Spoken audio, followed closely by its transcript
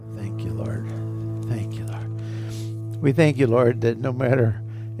Thank you, Lord. Thank you, Lord. We thank you, Lord, that no matter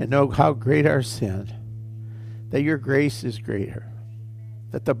and know how great our sin, that your grace is greater,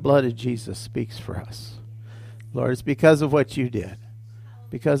 that the blood of Jesus speaks for us. Lord, it's because of what you did.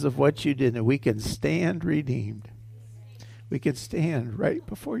 Because of what you did, and we can stand redeemed. We can stand right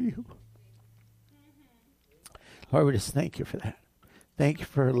before you. Lord, we just thank you for that. Thank you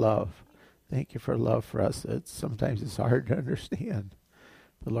for love. Thank you for love for us. Sometimes it's hard to understand.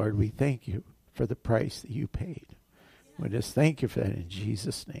 But Lord, we thank you for the price that you paid. We just thank you for that in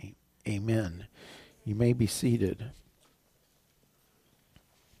Jesus' name. Amen. You may be seated.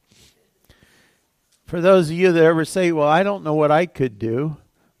 For those of you that ever say, well, I don't know what I could do,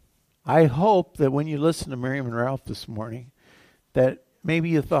 I hope that when you listen to Miriam and Ralph this morning, that maybe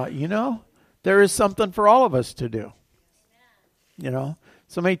you thought, there is something for all of us to do.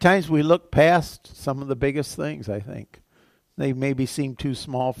 So many times we look past some of the biggest things, I think. They maybe seem too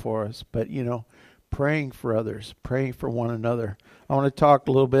small for us, but, praying for others, praying for one another. I want to talk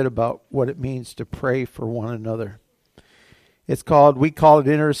a little bit about what it means to pray for one another. We call it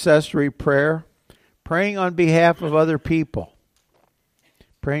intercessory prayer, praying on behalf of other people.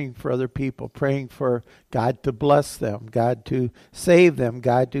 Praying for other people, praying for God to bless them, God to save them,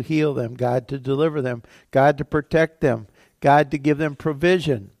 God to heal them, God to deliver them, God to protect them, God to give them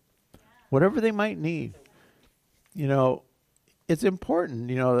provision, whatever they might need. It's important,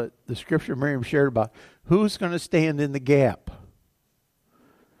 that the scripture Miriam shared about who's going to stand in the gap.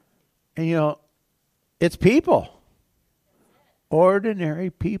 And, it's people. Ordinary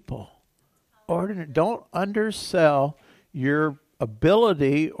people. Don't undersell your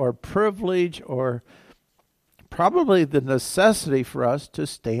ability or privilege or probably the necessity for us to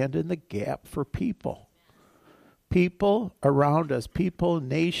stand in the gap for people. People around us, people,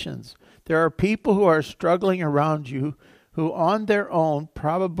 nations. There are people who are struggling around you who on their own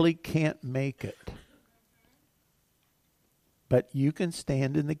probably can't make it. But you can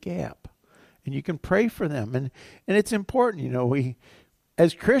stand in the gap and you can pray for them. And it's important, we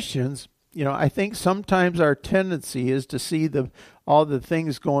as Christians, I think sometimes our tendency is to see all the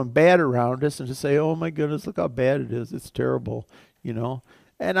things going bad around us and to say, oh my goodness, look how bad it is. It's terrible,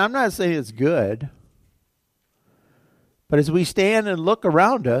 And I'm not saying it's good. But as we stand and look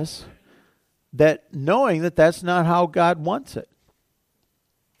around us, that knowing that that's not how God wants it.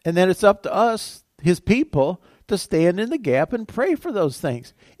 And then it's up to us, his people, to stand in the gap and pray for those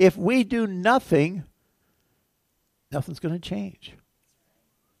things. If we do nothing, nothing's going to change.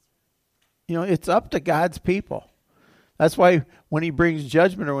 It's up to God's people. That's why when he brings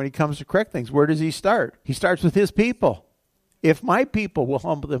judgment or when he comes to correct things, where does he start? He starts with his people. If my people will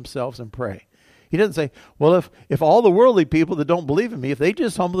humble themselves and pray. He doesn't say, well, if all the worldly people that don't believe in me, if they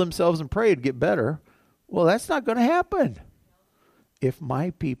just humble themselves and pray, it'd get better. Well, that's not going to happen. If my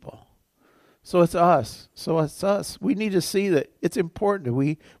people. So it's us. We need to see that it's important that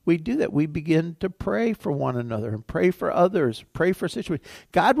we do that. We begin to pray for one another and pray for others, pray for situations.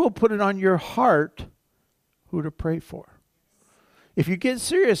 God will put it on your heart who to pray for. If you get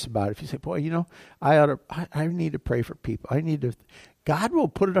serious about it, if you say, boy, I need to pray for people. God will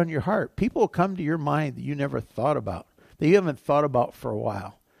put it on your heart. People will come to your mind that you never thought about, that you haven't thought about for a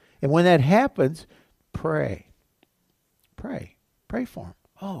while. And when that happens, pray. Pray for them.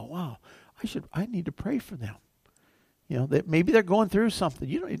 Oh, wow. I need to pray for them. That maybe they're going through something.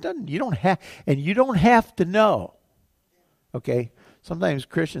 You don't have to know. Okay? Sometimes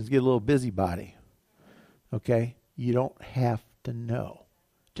Christians get a little busybody. Okay? You don't have to know.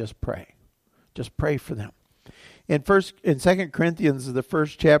 Just pray. Just pray for them. In 2 Corinthians, the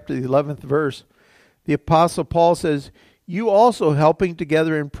first chapter, the 11th verse, the Apostle Paul says, you also helping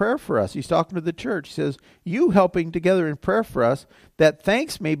together in prayer for us. He's talking to the church. He says, you helping together in prayer for us, that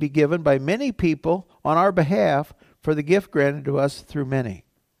thanks may be given by many people on our behalf for the gift granted to us through many.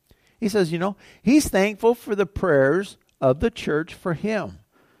 He says, he's thankful for the prayers of the church for him,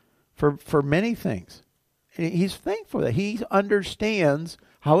 for many things. And he's thankful that he understands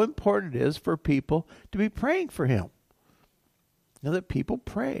how important it is for people to be praying for him. That people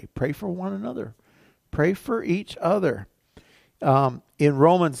pray for one another, pray for each other. In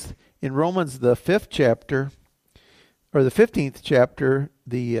Romans, the 5th chapter, or the 15th chapter,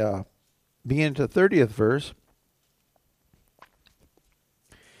 the beginning to the 30th verse,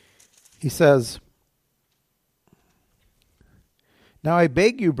 he says, now I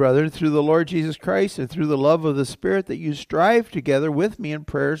beg you, brother, through the Lord Jesus Christ and through the love of the Spirit, that you strive together with me in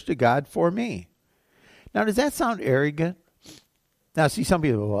prayers to God for me. Now, does that sound arrogant? Now, see, some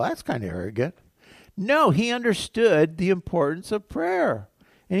people, well, that's kind of arrogant. No, he understood the importance of prayer.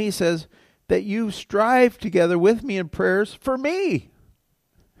 And he says that you strive together with me in prayers for me.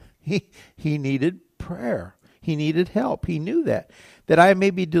 He needed prayer. He needed help. He knew that I may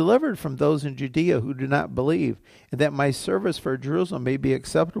be delivered from those in Judea who do not believe, and that my service for Jerusalem may be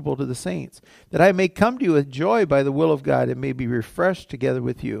acceptable to the saints, that I may come to you with joy by the will of God and may be refreshed together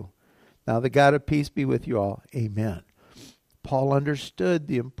with you. Now the God of peace be with you all. Amen. Paul understood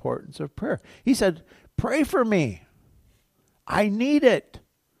the importance of prayer. He said, pray for me. I need it.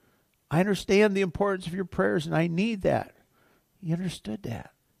 I understand the importance of your prayers, and I need that. He understood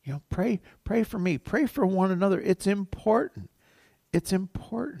that. Pray for me. Pray for one another. It's important. It's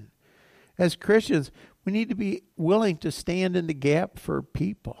important. As Christians, we need to be willing to stand in the gap for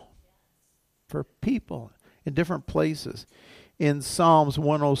people in different places. In Psalms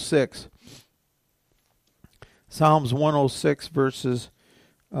 106, verses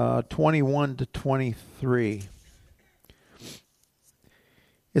 21 to 23.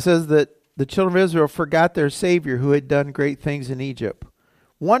 It says that the children of Israel forgot their Savior who had done great things in Egypt.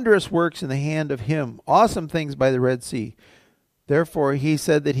 Wondrous works in the hand of him, awesome things by the Red Sea. Therefore he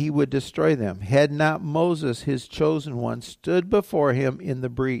said that he would destroy them. Had not Moses, his chosen one, stood before him in the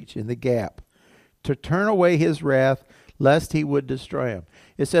breach, in the gap, to turn away his wrath, lest he would destroy him.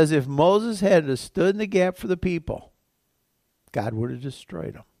 It says if Moses had stood in the gap for the people, God would have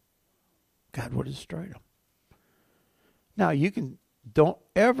destroyed them. God would have destroyed them. Now, don't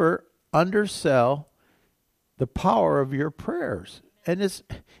ever undersell the power of your prayers. And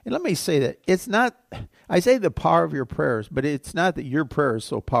let me say that it's not, I say the power of your prayers, but it's not that your prayer is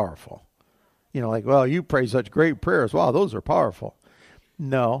so powerful. Well, you pray such great prayers. Wow, those are powerful.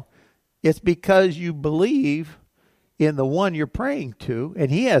 No, it's because you believe in the one you're praying to,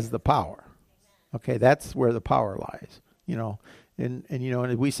 and he has the power. Okay, that's where the power lies.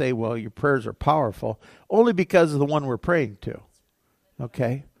 And we say, well, your prayers are powerful only because of the one we're praying to.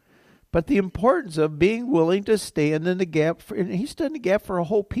 Okay? But the importance of being willing to stand in the gap, and he stood in the gap for a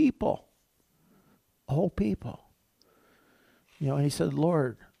whole people. A whole people. And he said,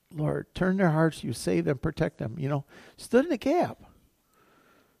 Lord, turn their hearts to you, save them, protect them. Stood in the gap.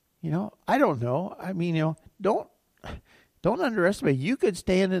 I don't know. I mean, don't underestimate. You could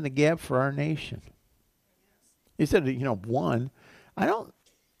stand in the gap for our nation. He said, one.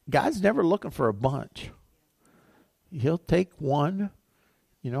 God's never looking for a bunch. He'll take one.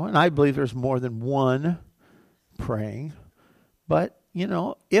 And I believe there's more than one praying. But,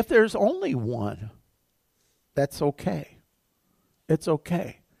 if there's only one, that's okay. It's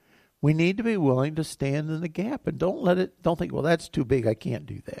okay. We need to be willing to stand in the gap and don't think, well, that's too big. I can't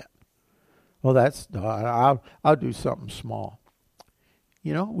do that. Well, I'll do something small.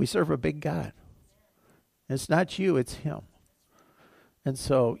 We serve a big God. It's not you, it's him. And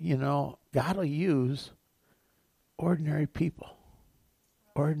so, God will use ordinary people.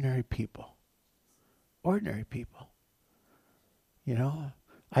 Ordinary people. Ordinary people.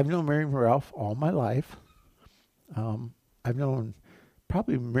 I've known Miriam Ralph all my life. I've known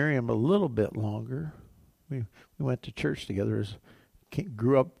probably Miriam a little bit longer. We went to church together.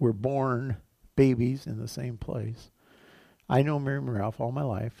 Grew up, we're born babies in the same place. I know Miriam Ralph all my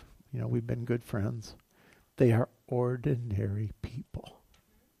life. We've been good friends. They are ordinary people.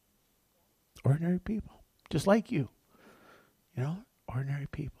 Ordinary people. Just like you. Ordinary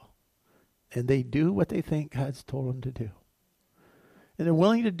people. And they do what they think God's told them to do. And they're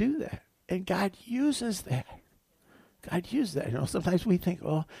willing to do that. And God uses that. God uses that. Sometimes we think,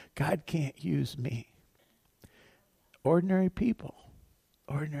 oh, God can't use me. Ordinary people.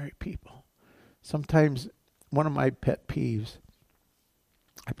 Ordinary people. Sometimes one of my pet peeves,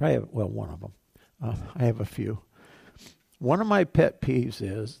 I probably have, one of them. I have a few. One of my pet peeves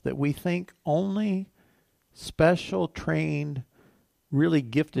is that we think only special trained, really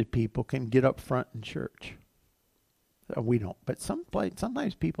gifted people can get up front in church. We don't. But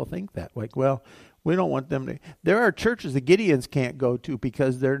sometimes people think that. We don't want them to. There are churches the Gideons can't go to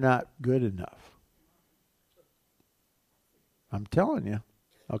because they're not good enough. I'm telling you.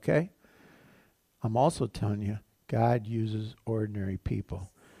 Okay? I'm also telling you, God uses ordinary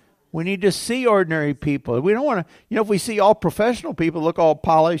people. We need to see ordinary people. We don't want to, if we see all professional people look all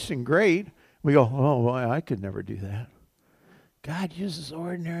polished and great, we go, oh, well, I could never do that. God uses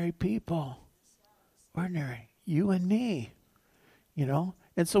ordinary people. Ordinary. You and me.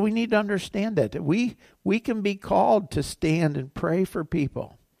 And so we need to understand that we can be called to stand and pray for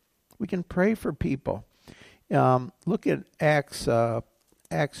people. We can pray for people. Look at Acts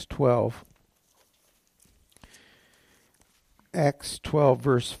 12. Acts 12,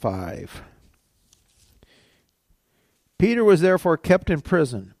 verse 5. Peter was therefore kept in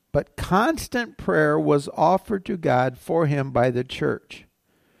prison, but constant prayer was offered to God for him by the church.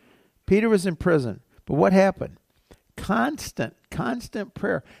 Peter was in prison, but what happened? constant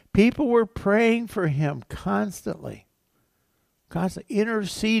prayer. People were praying for him constantly,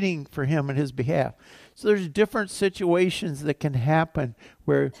 interceding for him in his behalf. So there's different situations that can happen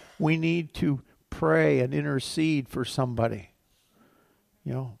where we need to pray and intercede for somebody,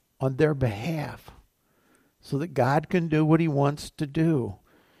 on their behalf, so that God can do what he wants to do.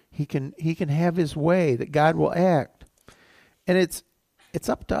 He can have his way, that God will act. And it's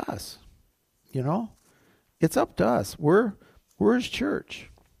up to us, It's up to us. We're his church.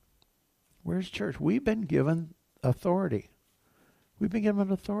 We're his church. We've been given authority. We've been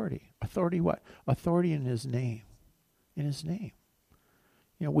given authority. Authority what? Authority in his name. In his name.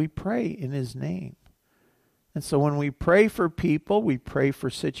 We pray in his name. And so when we pray for people, we pray for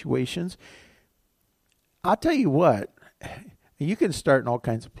situations. I'll tell you what, you can start in all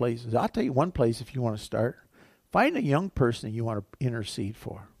kinds of places. I'll tell you one place if you want to start. Find a young person you want to intercede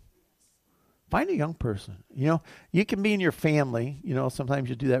for. Find a young person. You can be in your family. Sometimes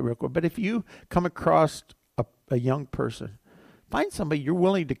you do that real quick. But if you come across a young person, find somebody you're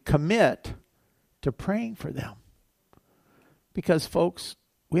willing to commit to praying for them. Because, folks,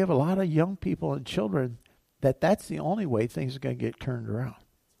 we have a lot of young people and children that's the only way things are going to get turned around.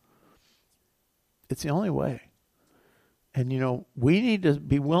 It's the only way. And, we need to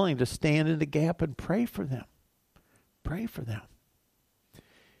be willing to stand in the gap and pray for them. Pray for them.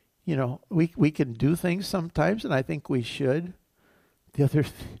 We can do things sometimes, and I think we should. The other,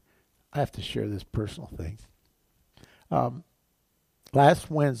 I have to share this personal thing. Last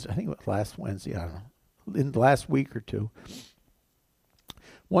Wednesday, I think it was last Wednesday, I don't know, in the last week or two,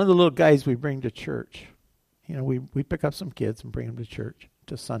 one of the little guys we bring to church, we pick up some kids and bring them to church,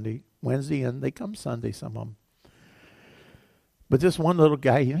 to Sunday, Wednesday, and they come Sunday, some of them. But this one little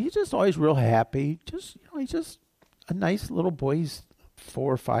guy, he's just always real happy. He's just a nice little boy. He's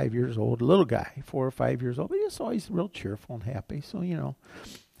 4 or 5 years old, a little guy, 4 or 5 years old, but he's always real cheerful and happy. So,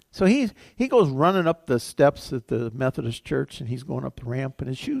 So he goes running up the steps at the Methodist church, and he's going up the ramp, and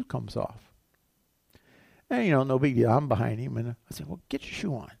his shoe comes off. And, no big deal. I'm behind him, and I said, well, get your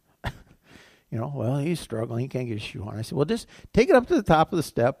shoe on. Well, he's struggling. He can't get his shoe on. I said, well, just take it up to the top of the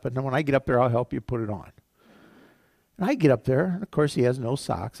step, and then when I get up there, I'll help you put it on. And I get up there, and of course, he has no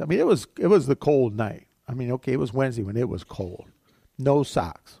socks. I mean, it was the cold night. I mean, okay, it was Wednesday when it was cold. No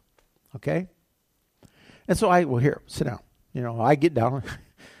socks. Okay? And so here, sit down. I get down.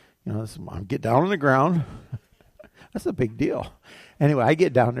 I get down on the ground. That's a big deal. Anyway, I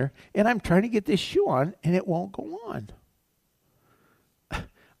get down there, and I'm trying to get this shoe on, and it won't go on.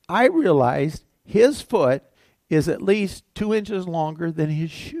 I realized his foot is at least 2 inches longer than his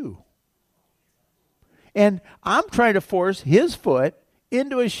shoe. And I'm trying to force his foot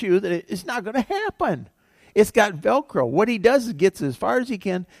into a shoe that it's not going to happen. It's got Velcro. What he does is gets as far as he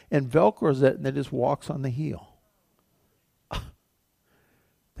can and Velcros it and then just walks on the heel.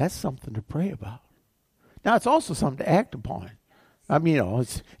 That's something to pray about. Now, it's also something to act upon. I mean,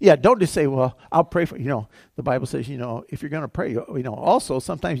 don't just say, well, I'll pray for, the Bible says, if you're going to pray, also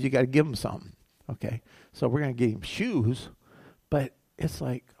sometimes you got to give them something. Okay. So we're going to give him shoes, but it's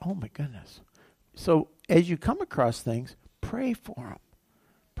like, oh my goodness. So as you come across things, pray for them.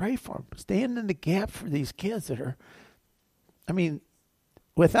 Pray for them. Stand in the gap for these kids that are,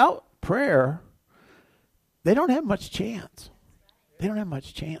 without prayer, they don't have much chance. They don't have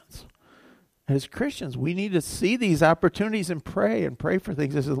much chance. As Christians, we need to see these opportunities and pray for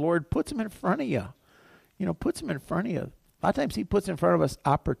things as the Lord puts them in front of you. Puts them in front of you. A lot of times he puts in front of us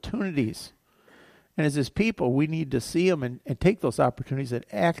opportunities. And as his people, we need to see them and take those opportunities and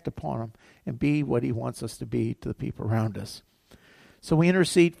act upon them and be what he wants us to be to the people around us. So we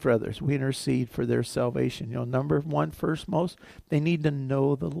intercede for others. We intercede for their salvation. Number one, first most, they need to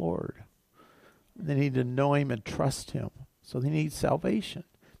know the Lord. They need to know him and trust him. So they need salvation.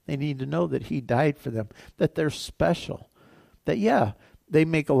 They need to know that he died for them, that they're special, that, they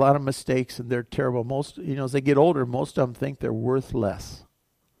make a lot of mistakes and they're terrible. Most, as they get older, most of them think they're worth less.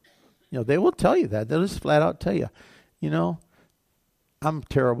 They will tell you that. They'll just flat out tell you, I'm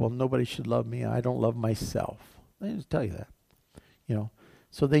terrible. Nobody should love me. I don't love myself. They just tell you that,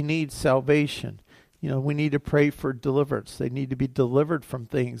 So they need salvation. We need to pray for deliverance. They need to be delivered from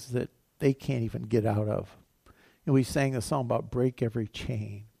things that they can't even get out of. And we sang a song about break every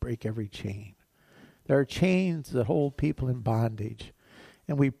chain, break every chain. There are chains that hold people in bondage.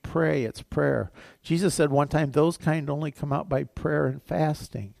 And we pray, it's prayer. Jesus said one time, those kind only come out by prayer and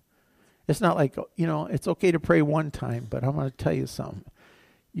fasting. It's not like, it's okay to pray one time, but I'm going to tell you something.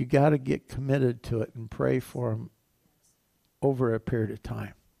 You got to get committed to it and pray for them over a period of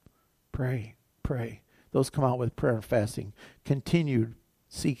time. Pray. Those come out with prayer and fasting. Continued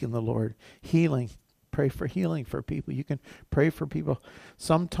seeking the Lord. Healing. pray for healing for people. You can pray for people.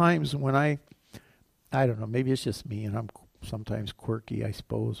 Sometimes when I don't know, maybe it's just me and I'm sometimes quirky, I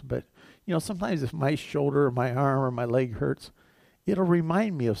suppose. But, sometimes if my shoulder or my arm or my leg hurts, it'll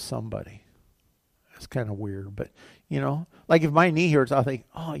remind me of somebody. That's kind of weird. But, like if my knee hurts, I'll think,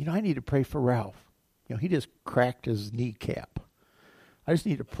 I need to pray for Ralph. He just cracked his kneecap. I just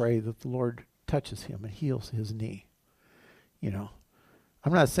need to pray that the Lord touches him and heals his knee. I'm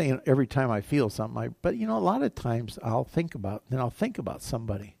not saying every time I feel something, but a lot of times I'll think about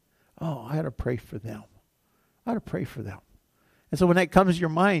somebody. Oh, I ought to pray for them. I ought to pray for them. And so when that comes to your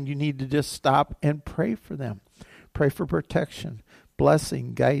mind, you need to just stop and pray for them. Pray for protection,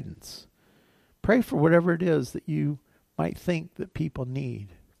 blessing, guidance. Pray for whatever it is that you might think that people need.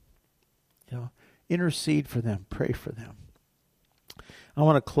 Intercede for them. Pray for them. I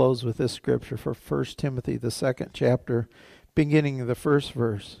want to close with this scripture for 1 Timothy, the 2nd chapter, beginning of the first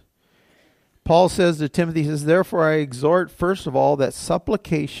verse. Paul says to Timothy, he says, "Therefore I exhort first of all that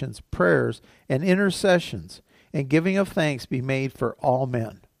supplications, prayers, and intercessions, and giving of thanks be made for all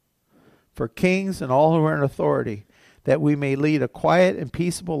men, for kings and all who are in authority, that we may lead a quiet and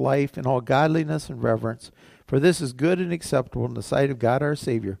peaceable life in all godliness and reverence. For this is good and acceptable in the sight of God our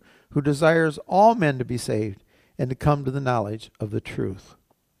Savior, who desires all men to be saved and to come to the knowledge of the truth."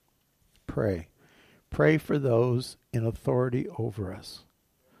 Pray. Pray for those in authority over us.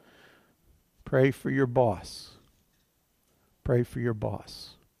 Pray for your boss. Pray for your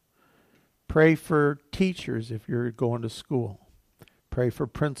boss. Pray for teachers if you're going to school. Pray for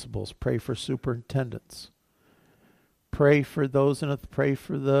principals. Pray for superintendents. Pray for those pray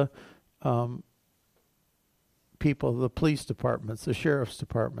for the people, the police departments, the sheriff's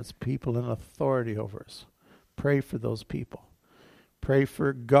departments, people in authority over us. Pray for those people. Pray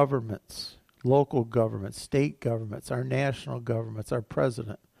for governments, local governments, state governments, our national governments, our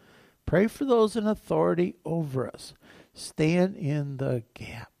president. Pray for those in authority over us. Stand in the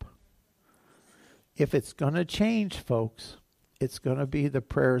gap. If it's going to change, folks, it's going to be the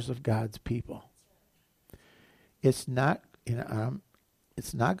prayers of God's people. It's not,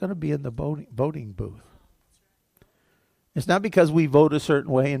 it's not going to be in the voting booth. It's not because we vote a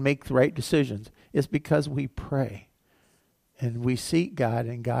certain way and make the right decisions. It's because we pray and we seek God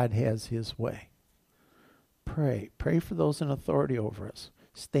and God has his way. Pray. Pray for those in authority over us.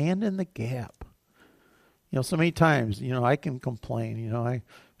 Stand in the gap. So many times, I can complain.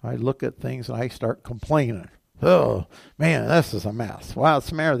 I look at things and I start complaining. Oh, man, this is a mess. Wow, what's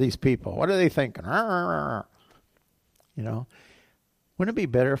the matter with these people? What are they thinking? Wouldn't it be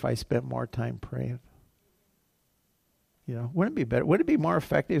better if I spent more time praying? Wouldn't it be better? Would it be more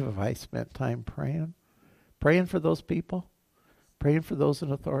effective if I spent time praying? Praying for those people? Praying for those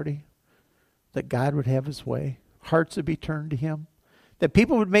in authority? That God would have his way? Hearts would be turned to him? That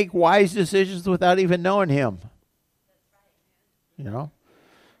people would make wise decisions without even knowing him? You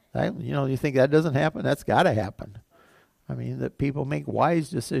think that doesn't happen? That's got to happen. That people make wise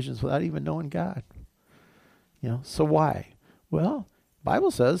decisions without even knowing God. So why? Well, the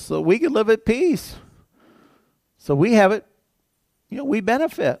Bible says so we can live at peace. So we have it, we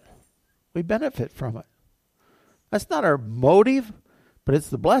benefit. We benefit from it. That's not our motive, but it's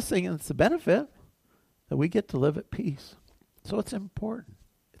the blessing and it's the benefit that we get to live at peace. So it's important.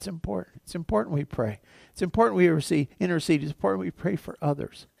 It's important. It's important we pray. It's important we intercede. It's important we pray for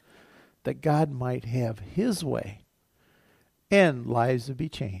others, that God might have his way and lives would be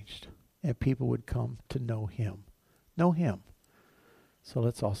changed and people would come to know him. Know him. So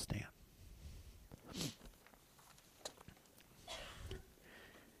let's all stand.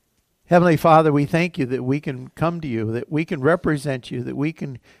 Heavenly Father, we thank you that we can come to you, that we can represent you, that we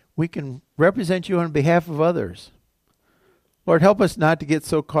can represent you on behalf of others. Lord, help us not to get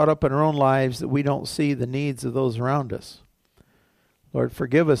so caught up in our own lives that we don't see the needs of those around us. Lord,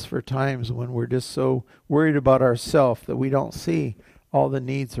 forgive us for times when we're just so worried about ourselves that we don't see all the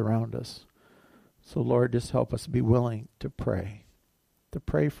needs around us. So, Lord, just help us be willing to pray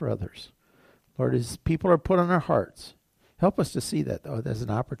for others. Lord, as people are put on our hearts, help us to see that, though, as an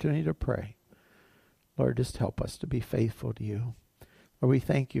opportunity to pray. Lord, just help us to be faithful to you. Lord, we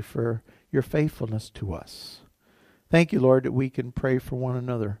thank you for your faithfulness to us. Thank you, Lord, that we can pray for one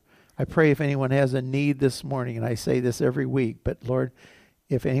another. I pray if anyone has a need this morning, and I say this every week, but Lord,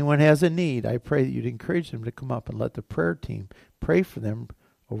 if anyone has a need, I pray that you'd encourage them to come up and let the prayer team pray for them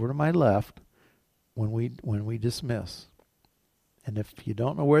over to my left when we dismiss. And if you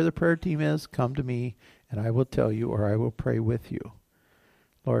don't know where the prayer team is, come to me and I will tell you, or I will pray with you.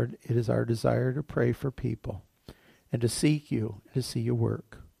 Lord, it is our desire to pray for people and to seek you, to see you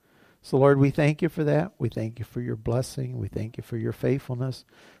work. So, Lord, we thank you for that. We thank you for your blessing. We thank you for your faithfulness.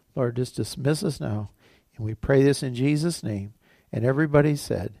 Lord, just dismiss us now. And we pray this in Jesus' name. And everybody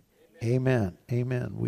said, Amen. Amen.